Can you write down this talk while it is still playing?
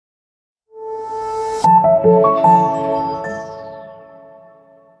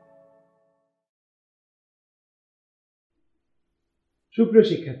সুপ্রিয়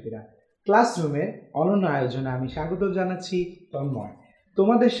শিক্ষার্থীরা, ক্লাসরুমে অনন্য আয়োজনে আমি স্বাগত জানাচ্ছি তন্ময়।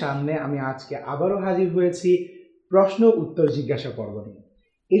 তোমাদের সামনে আমি আজকে আবারও হাজির হয়েছি প্রশ্ন উত্তর জিজ্ঞাসা পর্ব নিয়ে।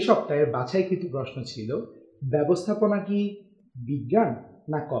 এই সপ্তাহের বাছাইকৃত প্রশ্ন ছিল, ব্যবস্থাপনা কি বিজ্ঞান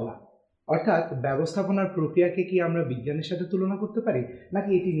না কলা? অর্থাৎ ব্যবস্থাপনার প্রক্রিয়াকে কি আমরা বিজ্ঞানের সাথে তুলনা করতে পারি, নাকি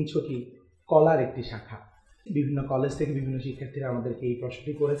এটি নিছকই কলার একটি শাখা? বিভিন্ন কলেজ থেকে বিভিন্ন শিক্ষার্থীরা আমাদেরকে এই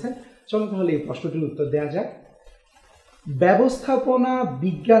প্রশ্নটি করেছেন। চলো তাহলে এই প্রশ্নটির উত্তর দেওয়া যাক। ব্যবস্থাপনা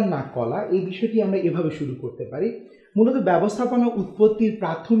বিজ্ঞান না কলা, এই বিষয়টি আমরা এভাবে শুরু করতে পারি। মূলত ব্যবস্থাপনা উৎপত্তির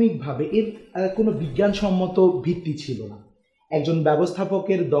প্রাথমিকভাবে এর কোনো বিজ্ঞানসম্মত ভিত্তি ছিল না। একজন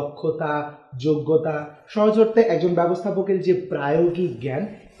ব্যবস্থাপকের দক্ষতা, যোগ্যতা, সহজ অর্থে একজন ব্যবস্থাপকের যে প্রায়োগিক জ্ঞান,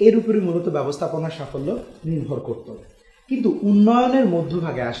 এর উপরে মূলত ব্যবস্থাপনার সাফল্য নির্ভর করত। কিন্তু উন্নয়নের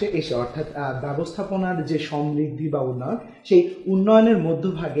মধ্যভাগে এসে অর্থাৎ ব্যবস্থাপনার যে সমৃদ্ধি বা উন্নয়ন, সেই উন্নয়নের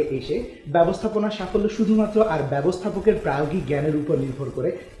মধ্যভাগে এসে ব্যবস্থাপনার সাফল্য শুধুমাত্র আর ব্যবস্থাপকের প্রায়োগিক জ্ঞানের উপর নির্ভর করে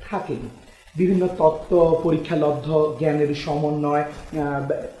থাকেনি। বিভিন্ন তত্ত্ব, পরীক্ষালব্ধ জ্ঞানের সমন্বয়,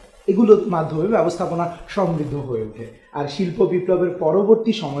 এগুলোর মাধ্যমে ব্যবস্থাপনা সমৃদ্ধ হয়ে ওঠে। আর শিল্প বিপ্লবের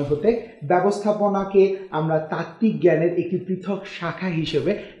পরবর্তী সময় হতে ব্যবস্থাপনাকে আমরা তাত্ত্বিক জ্ঞানের একটি পৃথক শাখা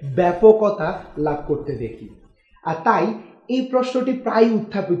হিসেবে ব্যাপকতা লাভ করতে দেখি। আর তাই এই প্রশ্নটি প্রায়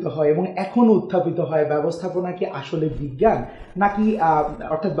উত্থাপিত হয় এবং এখনও উত্থাপিত হয়, ব্যবস্থাপনা কি আসলে বিজ্ঞান, নাকি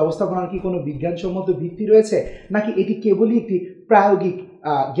অর্থাৎ ব্যবস্থাপনার কি কোনো বিজ্ঞানসম্মত ভিত্তি রয়েছে, নাকি এটি কেবলই একটি প্রায়োগিক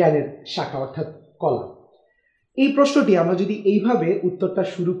জ্ঞানের শাখা অর্থাৎ কলা? এই প্রশ্নটি আমরা যদি এইভাবে উত্তরটা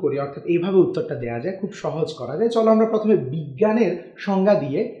শুরু করি, অর্থাৎ এইভাবে উত্তরটা দেওয়া যায়, খুব সহজ করা যায়। চলো আমরা প্রথমে বিজ্ঞানের সংজ্ঞা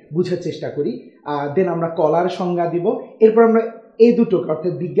দিয়ে বুঝার চেষ্টা করি, দেন আমরা কলার সংজ্ঞা দিব, এরপর আমরা এই দুটোকে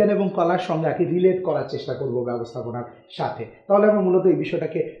অর্থাৎ বিজ্ঞান এবং কলার সংজ্ঞাকে রিলেট করার চেষ্টা করব ব্যবস্থাপনার সাথে। তাহলে আমরা মূলত এই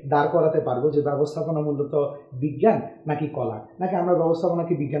বিষয়টাকে দাঁড় করাতে পারবো যে ব্যবস্থাপনা মূলত বিজ্ঞান নাকি কলা, নাকি আমরা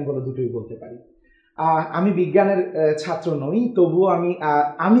ব্যবস্থাপনাকে বিজ্ঞান বলে দুটোই বলতে পারি। আমি বিজ্ঞানের ছাত্র নই, তবুও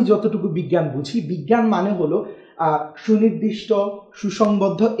আমি যতটুকু বিজ্ঞান বুঝি, বিজ্ঞান মানে হলো সুনির্দিষ্ট,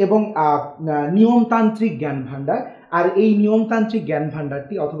 সুসংবদ্ধ এবং নিয়মতান্ত্রিক জ্ঞান ভাণ্ডার। আর এই নিয়মতান্ত্রিক জ্ঞান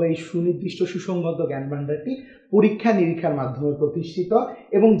ভাণ্ডারটি অথবা এই সুনির্দিষ্ট সুসংবদ্ধ জ্ঞান ভাণ্ডারটি পরীক্ষা নিরীক্ষার মাধ্যমে প্রতিষ্ঠিত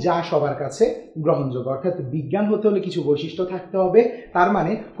এবং যা সবার কাছে গ্রহণযোগ্য। অর্থাৎ বিজ্ঞান হতে হলে কিছু বৈশিষ্ট্য থাকতে হবে। তার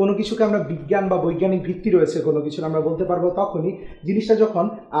মানে কোনো কিছুকে আমরা বিজ্ঞান বা বৈজ্ঞানিক ভিত্তি রয়েছে কোনো কিছুর আমরা বলতে পারবো তখনই জিনিসটা যখন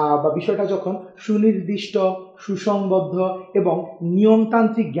বা বিষয়টা যখন সুনির্দিষ্ট, সুসংবদ্ধ এবং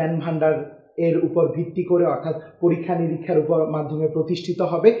নিয়মতান্ত্রিক জ্ঞান ভাণ্ডার এর উপর ভিত্তি করে, অর্থাৎ পরীক্ষা নিরীক্ষার উপর মাধ্যমে প্রতিষ্ঠিত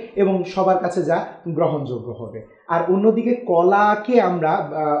হবে এবং সবার কাছে যা গ্রহণযোগ্য হবে। আর অন্যদিকে কলাকে আমরা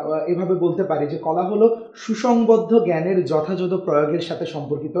এভাবে বলতে পারি যে কলা হলো সুসংবদ্ধ জ্ঞানের যথাযথ প্রয়োগের সাথে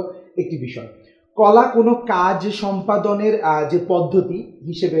সম্পর্কিত একটি বিষয়। কলা কোনো কাজ সম্পাদনের যে পদ্ধতি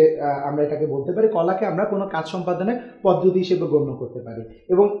হিসেবে আমরা এটাকে বলতে পারি, কলাকে আমরা কোনো কাজ সম্পাদনের পদ্ধতি হিসেবে গণ্য করতে পারি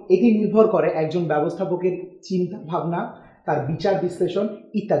এবং এটি নির্ভর করে একজন ব্যবস্থাপকের চিন্তা ভাবনা, তার বিচার বিশ্লেষণ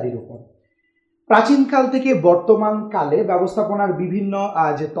ইত্যাদির উপর। প্রাচীনকাল থেকে বর্তমান কালে ব্যবস্থাপনার বিভিন্ন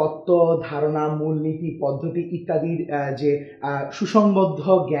যে তত্ত্ব, ধারণা, মূলনীতি, পদ্ধতি ইত্যাদির যে সুসংবদ্ধ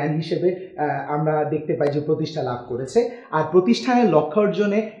জ্ঞান হিসেবে আমরা দেখতে পাই যে প্রতিষ্ঠা লাভ করেছে। আর প্রতিষ্ঠানের লক্ষ্য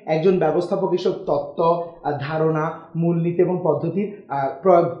অর্জনে একজন ব্যবস্থাপক এসব তত্ত্ব, ধারণা, মূলনীতি এবং পদ্ধতির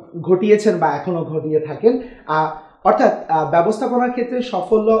প্রয়োগ ঘটিয়েছেন বা এখনও ঘটিয়ে থাকেন। অর্থাৎ ব্যবস্থাপনার ক্ষেত্রে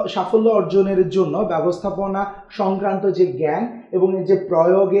সাফল্য অর্জনের জন্য ব্যবস্থাপনা সংক্রান্ত যে জ্ঞান এবং যে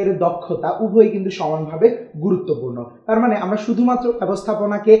প্রয়োগের দক্ষতা উভয়ই কিন্তু সমানভাবে গুরুত্বপূর্ণ। তার মানে আমরা শুধুমাত্র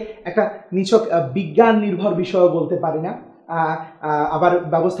ব্যবস্থাপনাকে একটা নিছক বিজ্ঞান নির্ভর বিষয় বলতে পারি না, আবার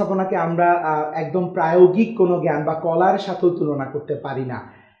ব্যবস্থাপনাকে আমরা একদম প্রায়োগিক কোনো জ্ঞান বা কলার সাথেও তুলনা করতে পারি না।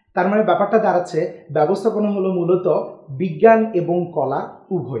 তার মানে ব্যাপারটা দাঁড়াচ্ছে ব্যবস্থাপনা হলো মূলত বিজ্ঞান এবং কলা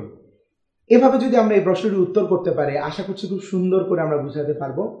উভয়। এভাবে যদি আমরা এই প্রশ্নটির উত্তর করতে পারি, আশা করছি খুব সুন্দর করে আমরা বুঝাতে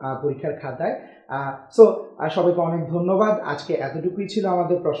পারবো পরীক্ষার খাতায়। সো সবাইকে অনেক ধন্যবাদ। আজকে এতটুকুই ছিল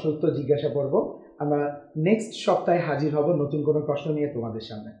আমাদের প্রশ্ন উত্তর জিজ্ঞাসা পর্ব। আমরা নেক্সট সপ্তাহে হাজির হব নতুন কোনো প্রশ্ন নিয়ে তোমাদের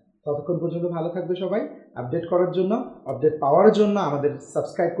সামনে। ততক্ষণ পর্যন্ত ভালো থাকবে সবাই। আপডেট পাওয়ার জন্য আমাদের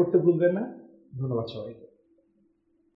সাবস্ক্রাইব করতে ভুলবেন না। ধন্যবাদ সবাইকে।